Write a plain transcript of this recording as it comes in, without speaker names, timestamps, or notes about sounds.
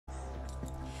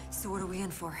So what are we in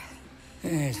for?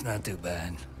 It's not too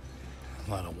bad.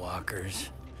 A lot of walkers.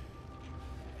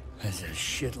 There's a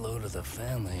shitload of the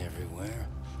family everywhere.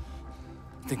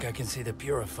 I think I can see the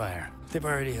purifier. They've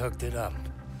already hooked it up.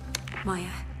 Maya,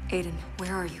 Aiden,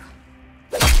 where are you?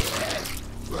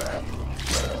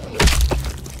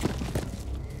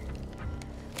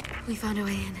 We found a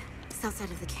way in. South side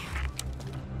of the camp.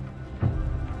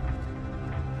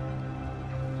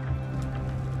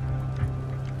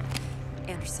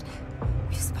 Anderson,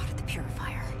 we've spotted the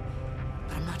purifier.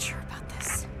 But I'm not sure about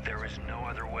this. There is no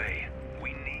other way.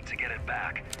 We need to get it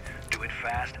back. Do it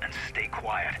fast and stay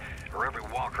quiet, or every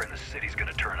walker in the city's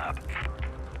gonna turn up.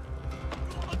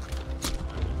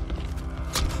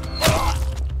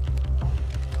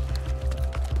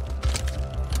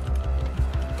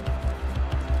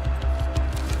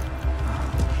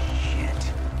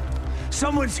 Shit.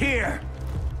 Someone's here!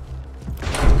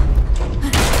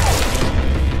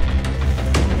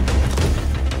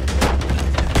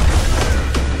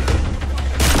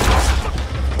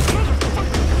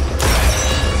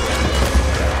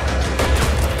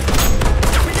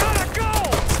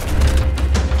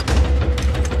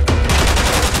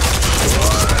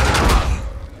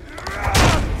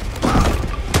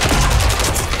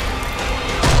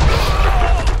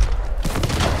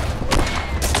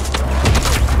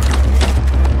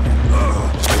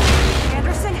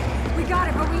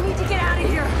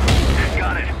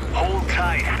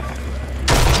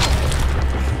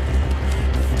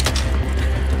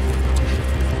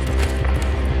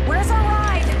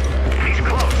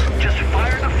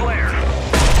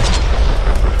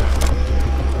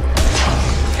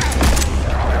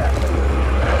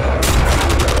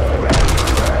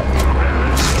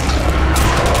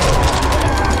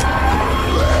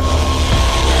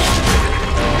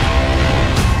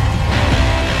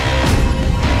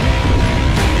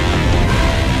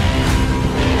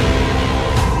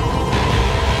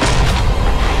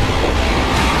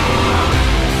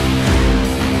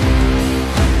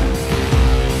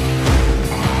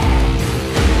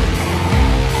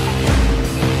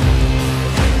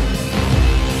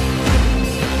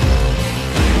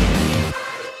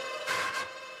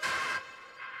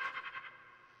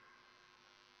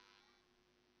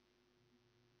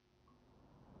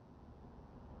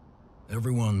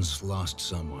 Everyone's lost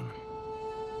someone.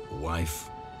 A wife,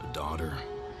 a daughter.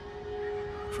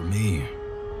 For me,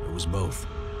 it was both.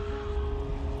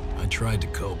 I tried to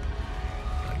cope.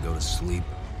 I'd go to sleep,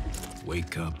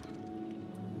 wake up.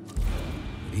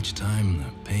 But each time,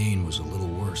 the pain was a little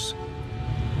worse.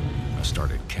 I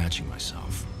started catching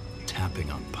myself, tapping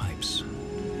on pipes,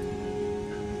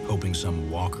 hoping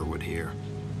some walker would hear.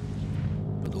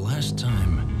 But the last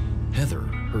time, Heather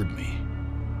heard me,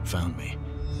 found me.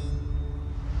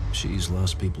 She's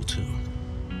lost people too.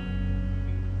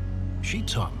 She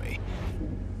taught me,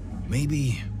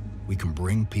 maybe we can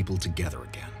bring people together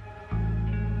again.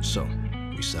 So,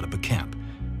 we set up a camp.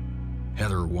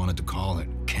 Heather wanted to call it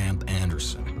Camp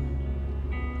Anderson.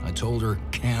 I told her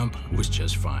camp was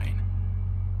just fine.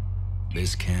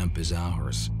 This camp is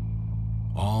ours.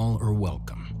 All are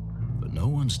welcome, but no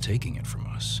one's taking it from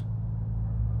us.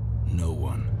 No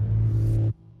one.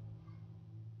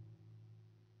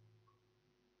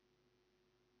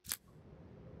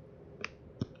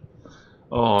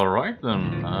 Alright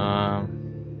then,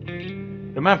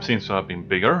 the map seems to have been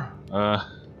bigger. Oh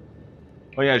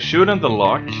yeah, shouldn't the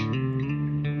lock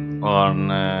on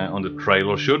the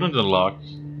trailer, shouldn't the lock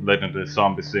letting the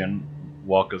zombies in,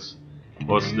 walkers,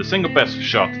 was the single best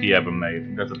shot he ever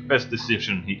made. That's the best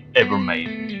decision he ever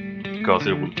made, because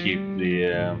it will keep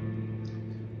the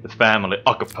family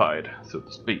occupied, so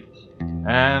to speak.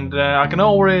 And I can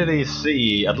already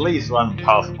see at least one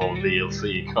possible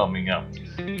DLC coming up.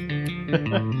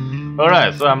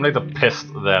 Alright, so I'm a little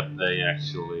pissed that they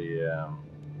actually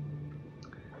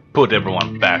put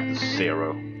everyone back to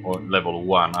 0 or level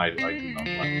 1. I do not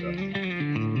like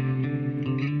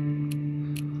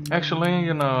that. Actually,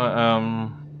 you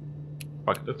know,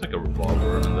 fuck, let's take a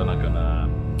revolver and then I'm gonna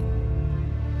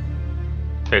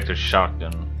take the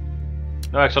shotgun.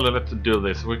 No, actually, let's do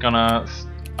this.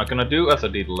 I'm gonna do as I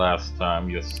did last time.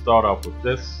 Just start off with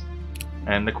this,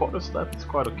 and the quarter step is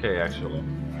quite okay actually.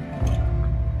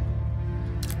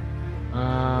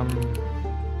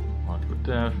 What would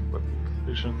that? What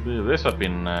efficiency? This had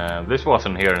been. This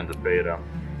wasn't here in the beta.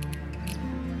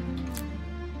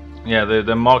 Yeah,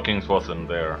 the markings wasn't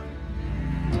there,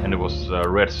 and it was a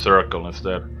red circle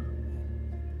instead.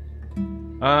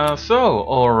 So,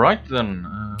 all right then.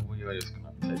 We are just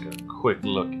gonna take a quick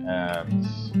look at.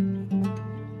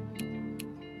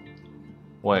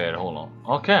 Wait, hold on.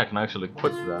 Okay, I can actually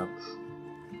quit that.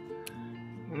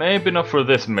 Maybe not for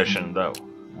this mission though.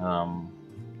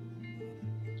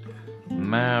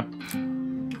 Map.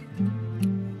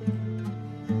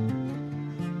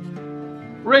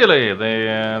 Really?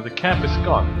 The camp is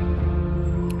gone.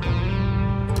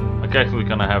 I guess we're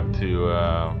gonna have to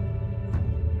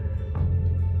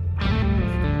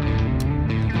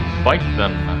fight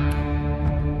them.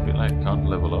 I feel like I can't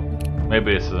level up.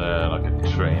 Maybe it's like a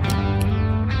train.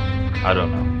 I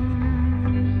don't know.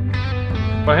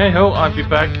 But hey ho, I'll be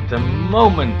back the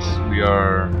moment we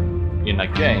are in a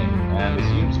game, and it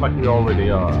seems like we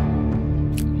already are.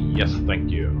 Yes,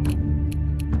 thank you.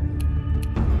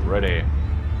 Ready.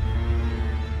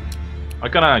 I'm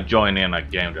gonna join in a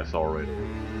game that's already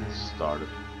started.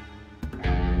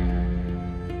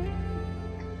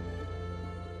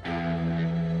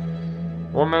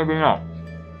 Or maybe not.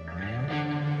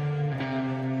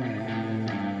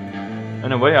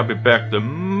 Anyway, I'll be back the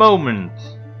moment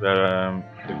that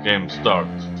the game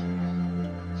starts.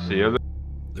 See you.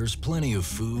 There's plenty of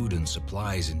food and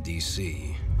supplies in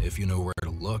DC if you know where to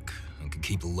look and can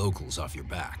keep the locals off your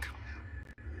back.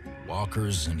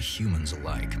 Walkers and humans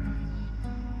alike.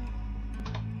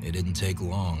 It didn't take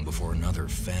long before another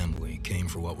family came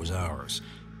for what was ours.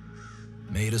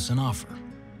 Made us an offer.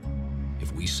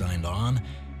 If we signed on,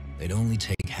 they'd only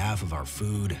take half of our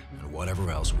food and whatever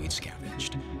else we'd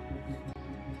scavenged.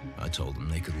 I told them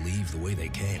they could leave the way they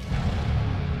came.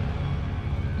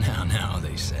 Now,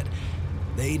 they said,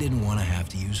 they didn't want to have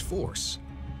to use force.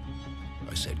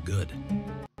 I said, good,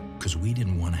 because we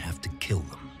didn't want to have to kill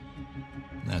them.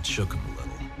 That shook them a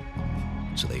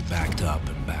little, so they backed up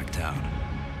and backed out.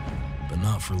 But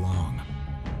not for long.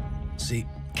 See,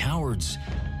 cowards,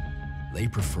 they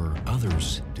prefer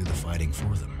others do the fighting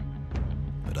for them.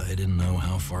 But I didn't know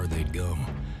how far they'd go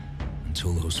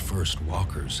until those first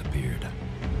walkers appeared.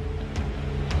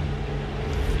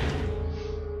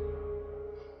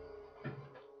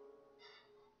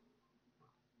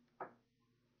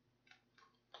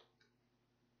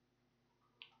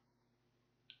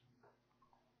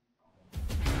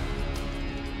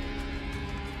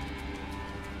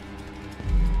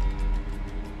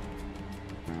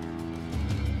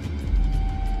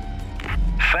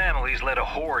 Families led a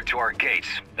horde to our gates.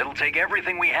 It'll take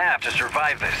everything we have to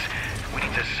survive this. We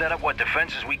need to set up what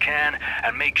defenses we can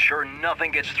and make sure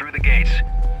nothing gets through the gates.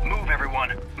 Move,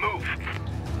 everyone. Move.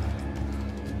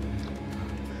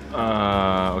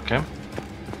 Okay.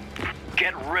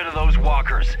 Get rid of those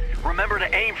walkers. Remember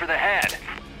to aim for the head.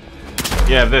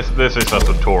 Yeah, this is a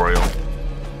tutorial.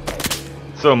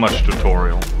 So much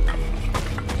tutorial.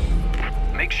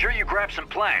 Make sure you grab some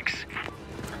planks.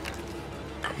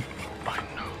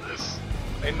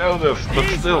 I know this, but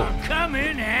still. Come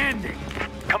in handy.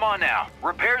 Come on now,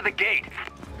 repair the gate.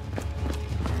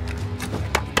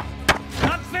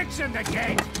 I'm fixing the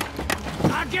gate.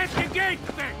 I'll get the gate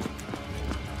fixed.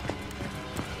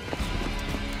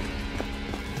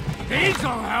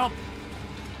 These'll help.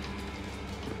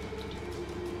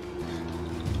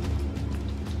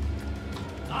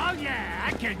 Oh yeah,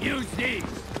 I can use these.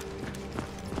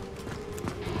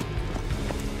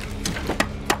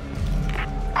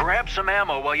 Grab some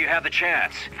ammo while you have the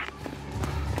chance.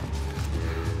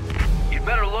 You'd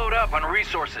better load up on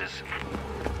resources.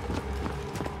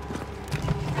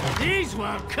 These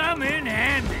will come in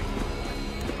handy.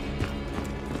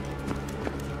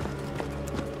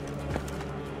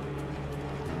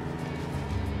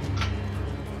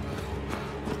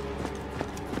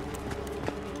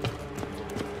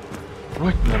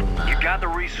 Right then. You got the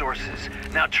resources.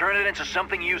 Now turn it into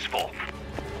something useful.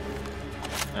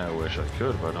 I wish I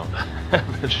could, but I don't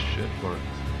have the shit for it.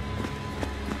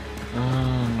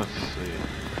 Let's see.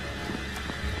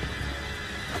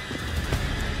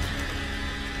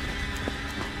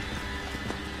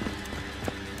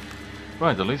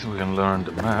 Right, at least we can learn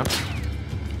the map.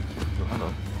 Oh,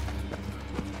 hello.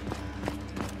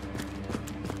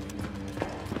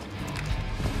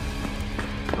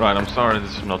 Right, I'm sorry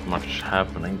there's not much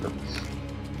happening, but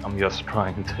I'm just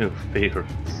trying to figure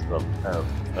stuff out.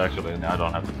 Actually, I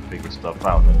don't have to figure stuff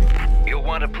out. You'll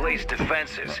want to place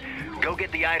defenses. Go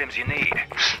get the items you need.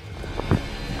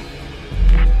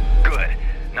 Good.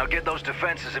 Now get those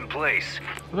defenses in place.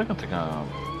 I can take a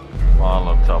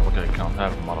Molotov. Okay, I can't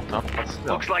have a Molotov, but still.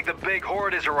 Looks like the big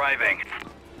horde is arriving.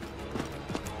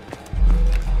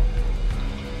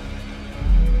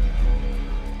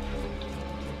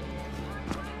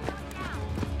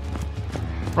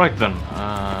 Right then,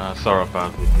 sorry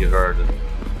about if you heard a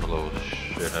little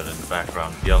shithead in the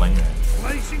background yelling.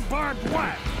 Placing barbed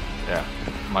wire. Yeah,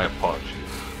 my apologies.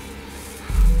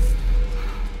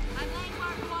 I'm laying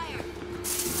barbed wire.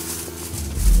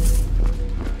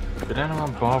 Did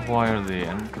anyone barbed wire the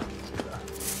entrance?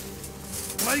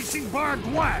 Placing barbed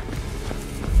wire.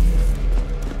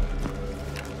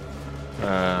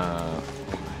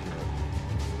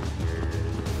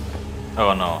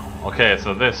 Oh no. Okay,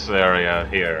 so this area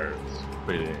here is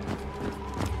pretty...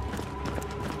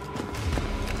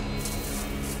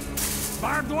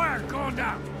 Barbed wire going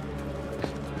down.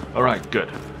 Alright, good.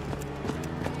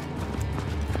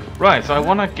 Right, so I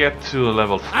wanna get to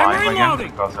level 5 again,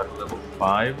 because at level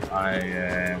 5 I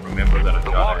remember that I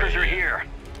The got walkers are here.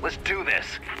 Let's do this.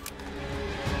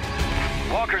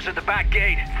 Walkers at the back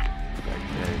gate.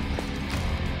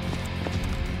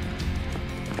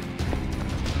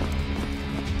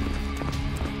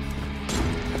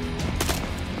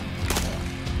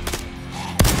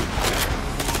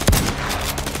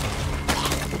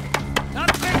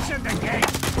 Not fixing the gate.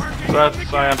 So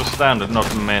that's, I understand that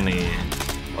not many,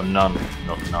 or none,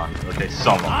 not none, okay,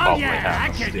 someone probably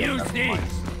has a steam, never mind.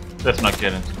 Let's not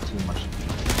get into too much.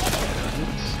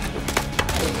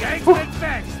 Gate's been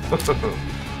fixed.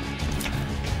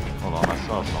 Hold on, I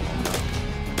saw someone there.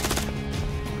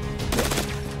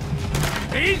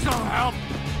 These'll help.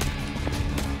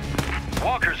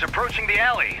 Walkers approaching the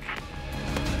alley.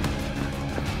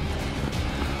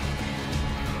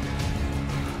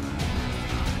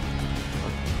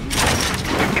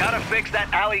 We've gotta fix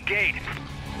that alley gate.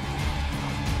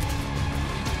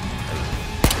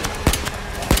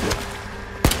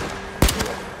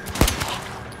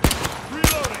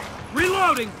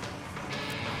 Reloading.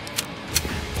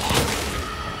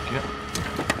 Yep.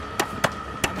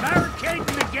 Barricading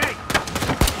the gate.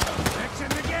 Fixing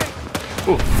the gate.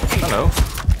 Ooh, hello.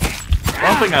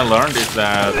 One thing I learned is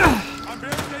that, I'm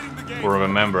barricading the gate. or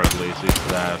remember at least, is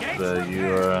that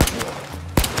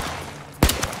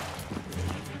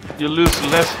you lose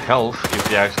less health if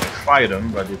you actually fight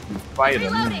them, but if you fight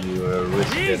them, you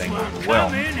risk getting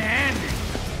overwhelmed.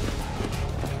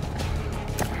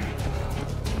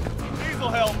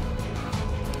 Help.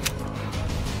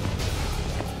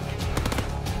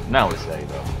 Now we say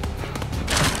though.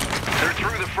 They're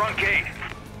through the front gate.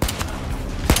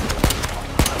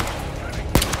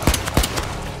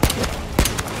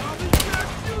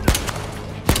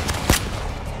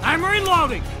 I'm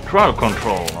reloading. Crowd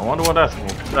control. I wonder what that's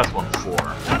one for.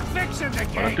 I'm fixing the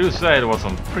But I gate. do say there was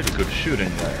some pretty good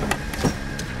shooting there.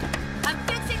 I'm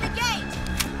fixing the gate.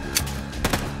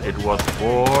 It was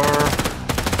for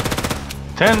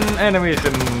 10 enemies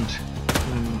in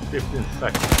 15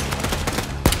 seconds.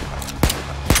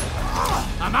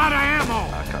 I'm out of ammo.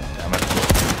 Ah, god damn it.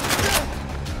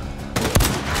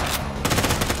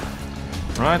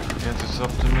 Right, guess it's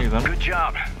up to me then. Good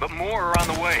job, but more are on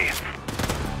the way.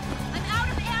 I'm out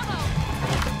of ammo.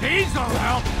 These'll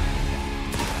help.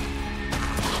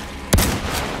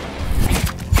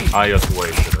 I just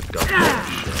wasted a goddamn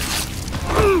shit.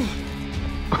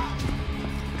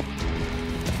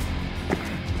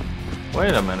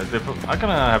 Wait a minute, I'm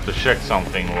gonna have to check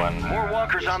something when More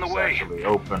walkers on the way. actually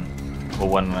open, or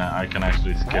when I can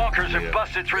actually skip Walkers the, have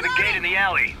busted through the gate in the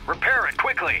alley. Repair it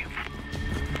quickly.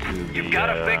 You've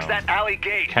gotta fix that alley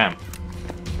gate. Camp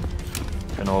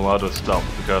and all other stuff,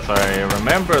 because I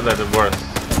remember that there were a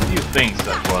few things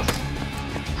that was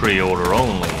pre-order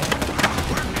only,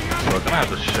 so I'm gonna have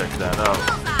to check that out.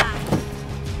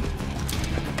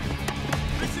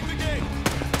 Fixing the gate.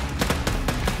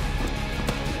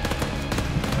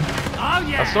 Oh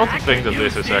yeah. I start to think that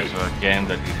this is actually a game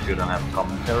that you shouldn't have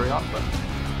commentary on, but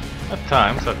at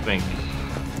times I think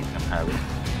you can have it.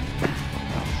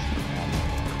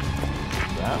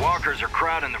 That. Walkers are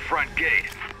crowding the front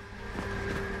gate.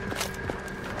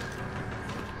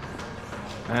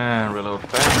 And reload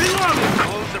fast. Reloading.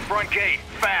 Close the front gate,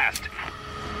 fast.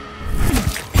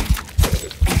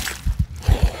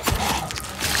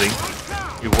 See?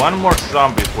 If one more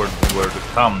zombies were to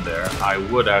come there, I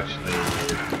would actually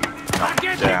knock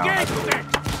Get the down. gate fixed.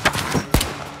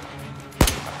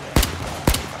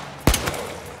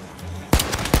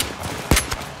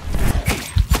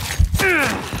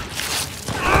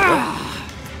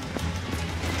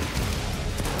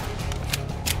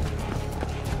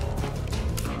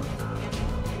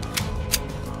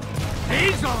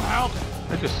 These'll help.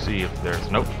 Let's just see if there's...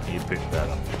 Nope, he picked that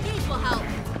up. These will help.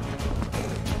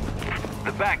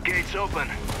 The back gate's open.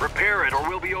 Repair it or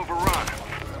we'll be overrun.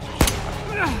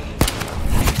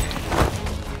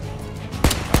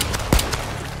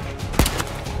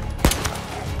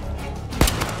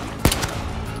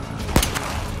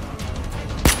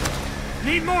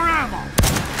 Need more ammo.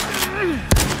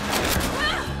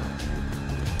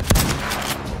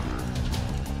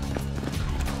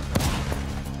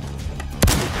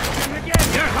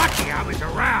 You're lucky I was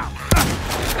around.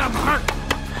 I'm hurt.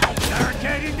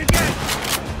 Barricading the gate!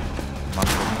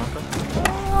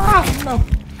 No.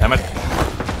 Damn it.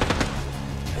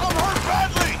 I'm hurt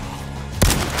badly!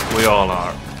 We all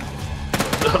are.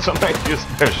 Doesn't make you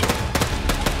special.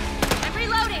 I'm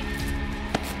reloading.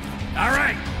 All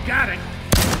right, got it.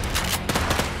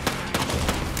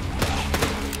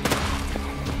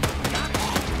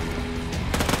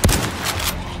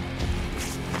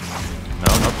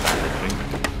 No, not bandaging.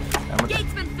 Damn it.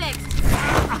 Gate's been fixed.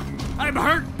 I'm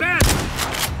hurt bad.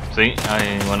 See,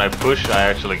 when I push, I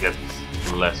actually get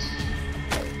less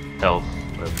health.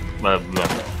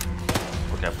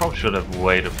 Okay, I probably should have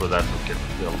waited for that to get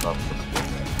filled up.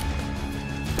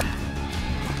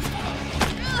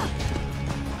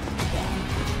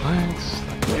 Thanks,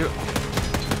 thank you.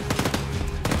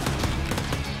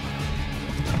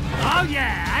 Oh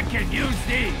yeah, I can use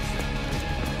these.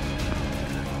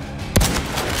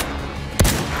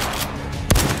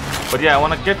 But yeah, I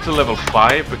want to get to level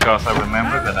 5 because I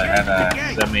remember that I had a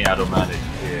semi-automatic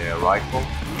rifle,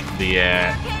 the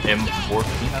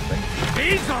M14 I think.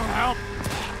 These'll help.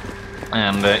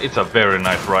 And it's a very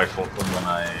nice rifle from when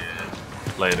I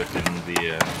played it in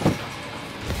the...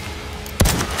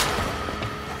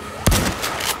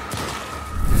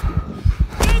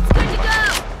 Gate's good to go.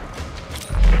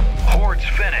 Horde's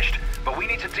finished, but we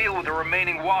need to deal with the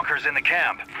remaining walkers in the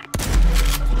camp.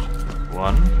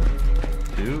 1,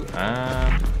 2,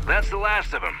 and... That's the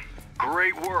last of them.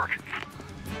 Great work.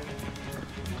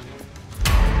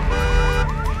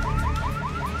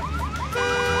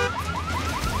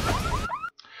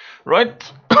 Right.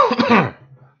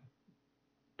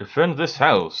 Defend this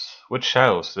house. Which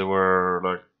house? There were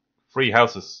like 3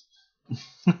 houses.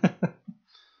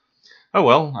 Oh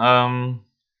well.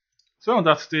 So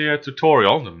that's the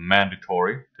tutorial, the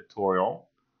mandatory tutorial.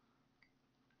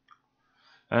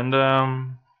 And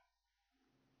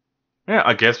yeah,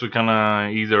 I guess we can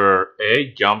either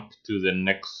A, jump to the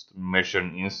next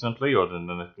mission instantly, or the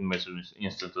next mission is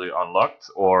instantly unlocked,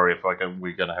 or if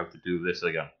we're gonna have to do this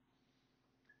again.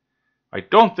 I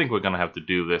don't think we're gonna have to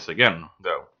do this again,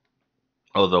 though.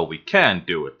 Although we can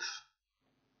do it.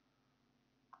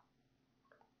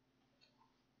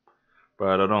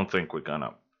 But I don't think we're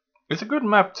gonna. It's a good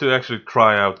map to actually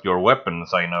try out your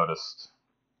weapons, I noticed.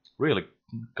 Really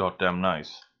goddamn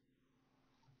nice.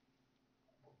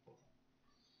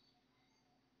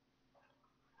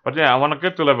 But yeah, I want to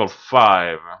get to level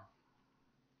 5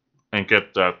 and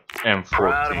get that M14.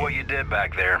 Proud of what you did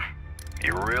back there.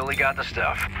 You really got the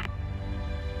stuff.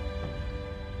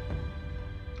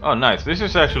 Oh, nice. This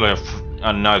is actually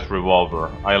a nice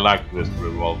revolver. I like this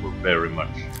revolver very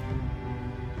much.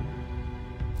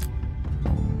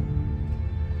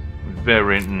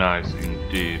 Very nice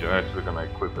indeed. I'm actually gonna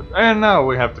equip it. And now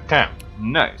we have the camp.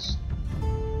 Nice.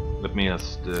 Let me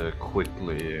just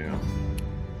quickly...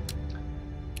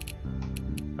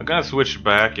 I'm gonna switch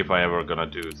back if I ever gonna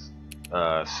do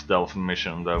stealth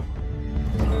mission though.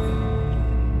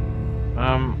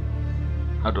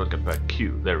 How do I get back?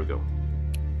 Q. There we go.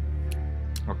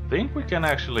 I think we can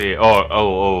actually...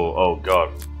 Oh god.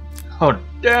 Oh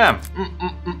damn!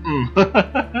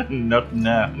 Not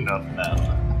now, not now.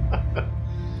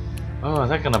 Oh,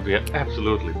 that's gonna be an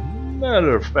absolutely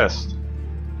murder fest.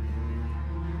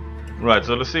 Right,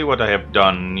 so let's see what I have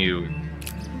done new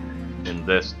in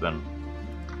this then.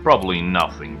 Probably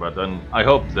nothing, but then I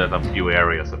hope that a few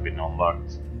areas have been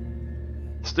unlocked.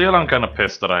 Still, I'm kinda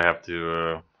pissed that I have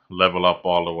to level up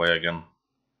all the way again.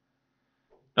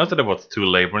 Not that it was too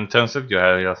labor intensive, you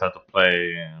just have to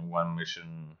play one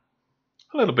mission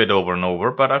a little bit over and over,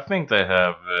 but I think they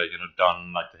have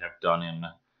done like they have done in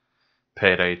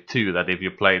Payday 2, that if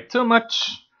you play it too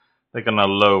much, they're gonna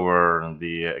lower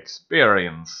the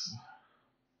experience.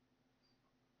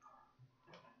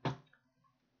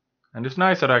 And it's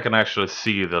nice that I can actually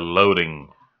see the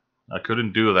loading. I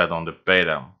couldn't do that on the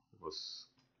beta. It was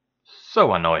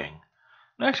so annoying.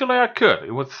 And actually I could,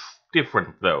 it was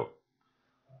different though.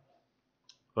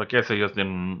 So I guess I just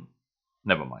didn't...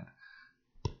 Never mind.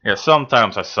 Yeah,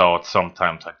 sometimes I saw it,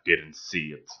 sometimes I didn't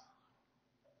see it.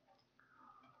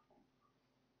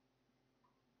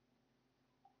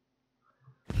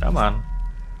 Come on.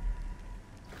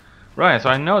 Right, so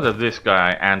I know that this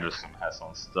guy, Anderson, has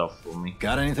some stuff for me.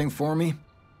 Got anything for me?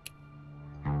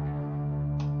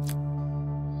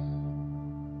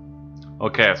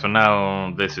 Okay, so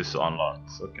now this is unlocked.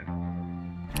 Okay.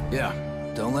 Yeah,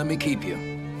 don't let me keep you.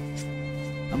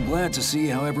 I'm glad to see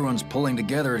how everyone's pulling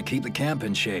together to keep the camp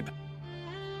in shape.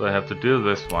 So I have to do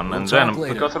this one, We'll and then, talk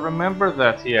later. because I remember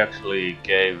that he actually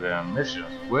gave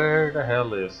missions. Where the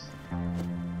hell is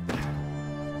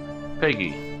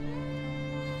Peggy?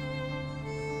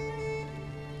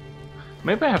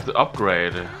 Maybe I have to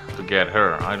upgrade to get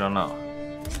her, I don't know.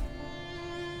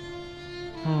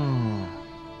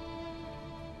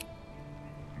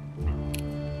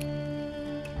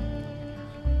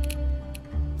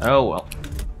 Oh well.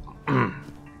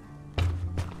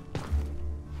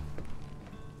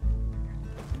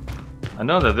 I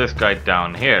know that this guy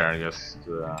down here just...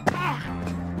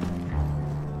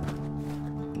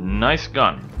 nice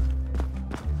gun.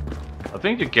 I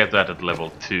think you get that at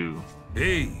level 2.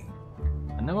 Hey,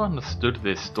 I never understood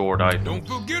this stored items. don't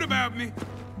forget about me.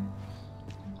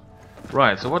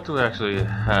 Right, so what do we actually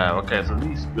have? Okay, so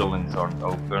these buildings aren't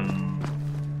open.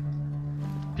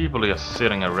 People are just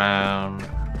sitting around.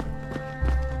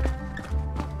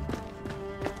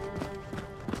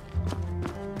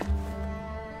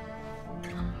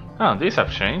 Oh, these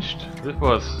have changed. This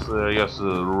was just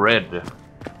red.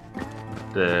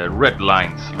 The red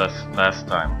lines last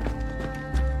time.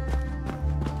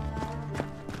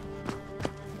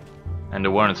 And they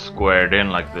weren't squared in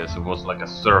like this, it was like a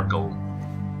circle.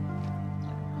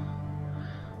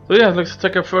 So yeah, let's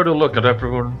take a further look at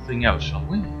everything else, shall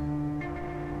we?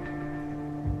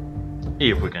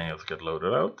 If we can just get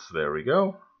loaded out, there we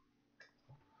go.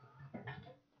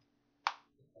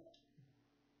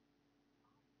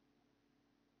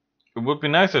 It would be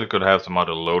nice if it could have some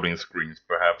other loading screens,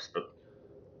 perhaps, but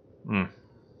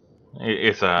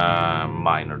it's a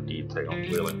minor detail,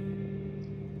 really.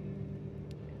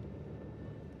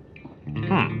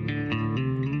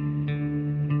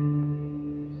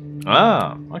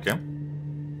 Ah, okay.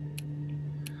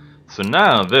 So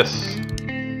now this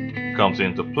comes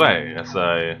into play. As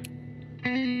I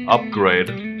upgrade,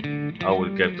 I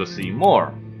will get to see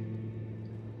more.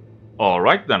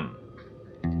 Alright then.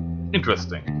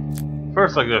 Interesting.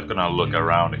 First, I'm just gonna look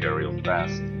around here real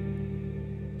fast.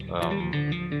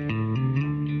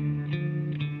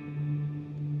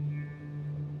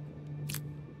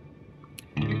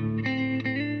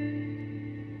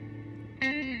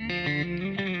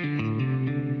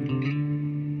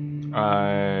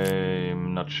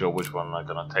 I'm not sure which one I'm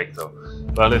gonna take though.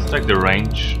 But let's take the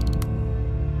range.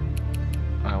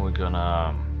 And we're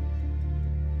gonna...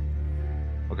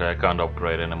 Okay, I can't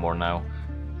upgrade anymore now.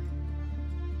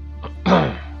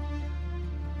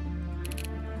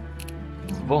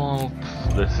 Vault.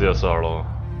 This is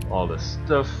all the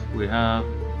stuff we have.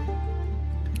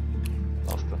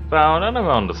 Lost and found, and I've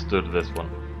understood this one.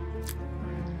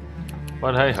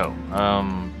 But hey ho.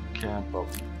 Camp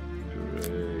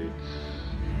upgrade.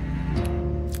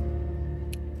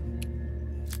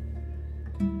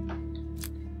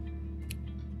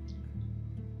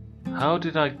 How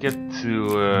did I get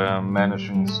to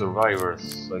managing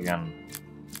survivors again?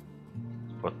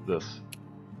 What's this?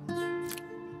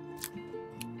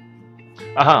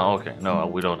 Aha, okay. No,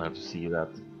 we don't have to see that.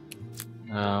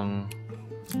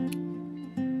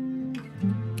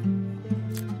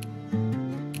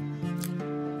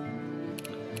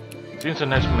 Since the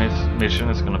next mission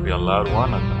is gonna be a loud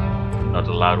one, not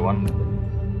a loud one,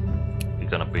 it's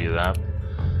gonna be that.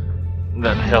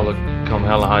 Then hell come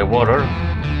hell high water,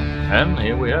 and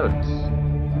here we have it.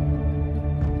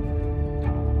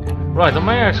 Right, I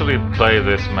may actually play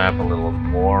this map a little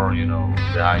more, you know,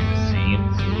 behind the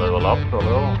scenes, level up a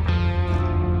little.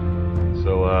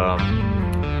 So,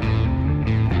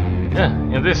 yeah,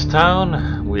 in this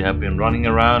town we have been running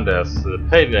around as the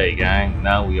Payday Gang,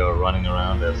 now we are running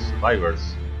around as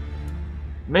survivors.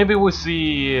 Maybe we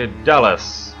see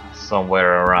Dallas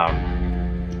somewhere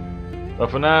around.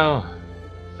 But for now,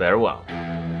 farewell.